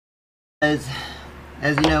As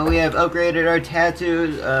you know, we have upgraded our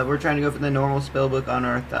tattoos. We're trying to go for the normal spellbook on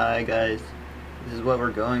our thigh, guys. This is what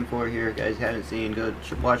we're going for here. Guys, haven't seen, go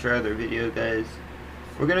watch our other video, guys.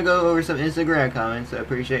 We're gonna go over some Instagram comments. I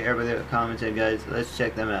appreciate everybody that commented, guys. Let's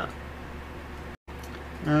check them out.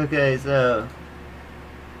 Okay, so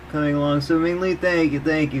coming along swimmingly. Thank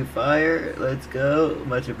you, Fire. Let's go.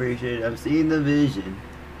 Much appreciated. I'm seeing the vision,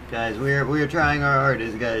 guys. We're trying our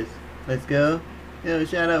hardest, guys. Let's go. Yo,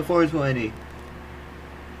 shout out 420.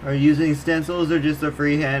 Are you using stencils or just a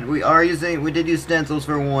freehand? We did use stencils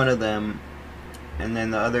for one of them. And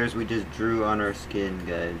then the others we just drew on our skin,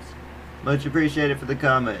 guys. Much appreciated for the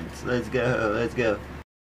comments. Let's go, let's go.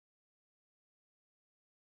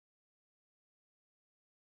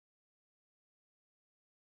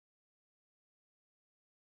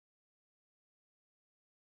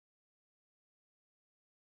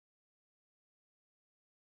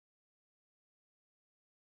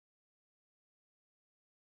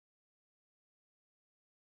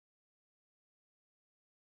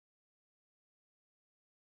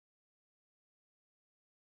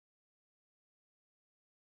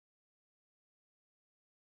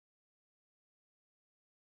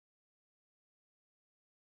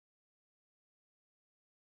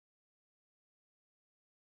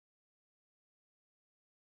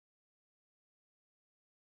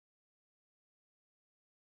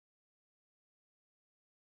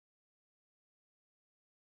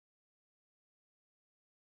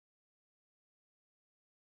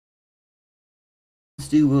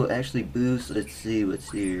 Stu will actually boost, let's see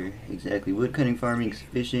what's here exactly. Woodcutting, farming,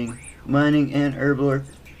 fishing, mining, and herblore.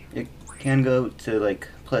 It can go to like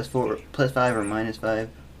 +4, +5, or -5.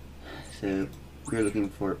 So we're looking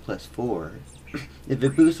for +4. If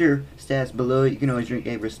it boosts your stats below it, you can always drink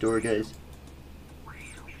a restore, guys.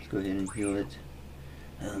 Let's go ahead and heal it.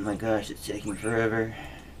 Oh my gosh, it's taking forever.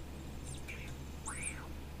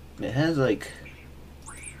 It has like,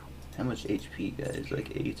 how much HP, guys?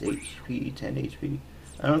 Like 8 HP, 10 HP.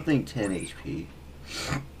 I don't think 10 HP.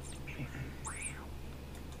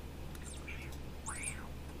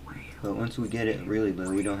 But once we get it really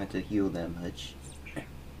low, we don't have to heal that much.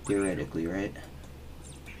 Theoretically, right?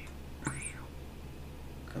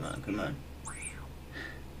 Come on, come on.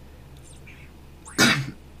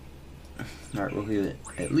 Alright, we'll heal it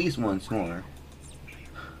at least once more.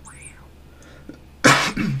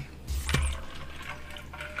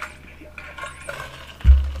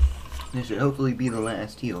 This should hopefully be the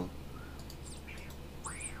last heal.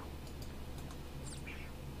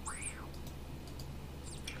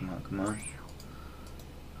 Come on, come on.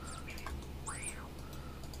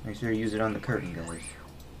 Make sure you use it on the curtain, guys.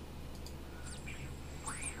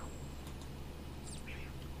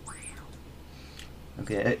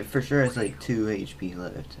 Okay, for sure it's like 2 HP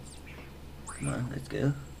left. Come on, let's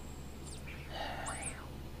go.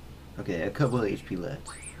 Okay, a couple of HP left.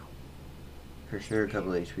 For sure, a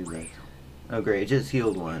couple of HP left. Oh great, it just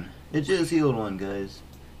healed one. It just healed one, guys.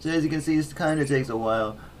 So as you can see, it kind of takes a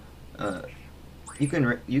while. You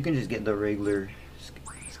can just get the regular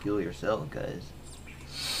skill yourself, guys,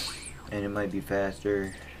 and it might be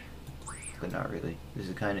faster, but not really. This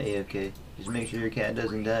is kind of AFK. Just make sure your cat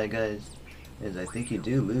doesn't die, guys, as I think you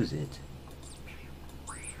do lose it.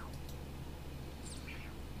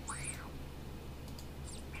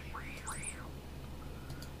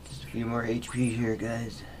 Just a few more HP here,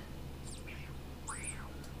 guys.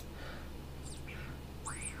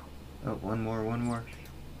 Oh, one more.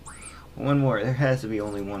 There has to be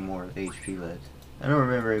only one more HP left. I don't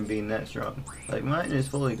remember him being that strong. Like, mine is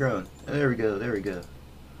fully grown. Oh, there we go, there we go.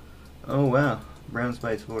 Oh wow, brown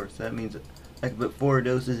spice 4. So that means I can put 4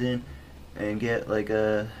 doses in and get like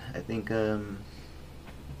I think or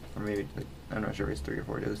maybe, I'm not sure if it's 3 or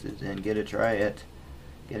 4 doses, and get a try at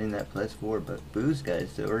getting that +4 but boost, guys.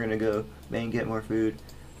 So we're gonna go and get more food.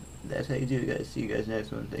 That's how you do it, guys. See you guys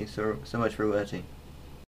next one. Thanks so much for watching.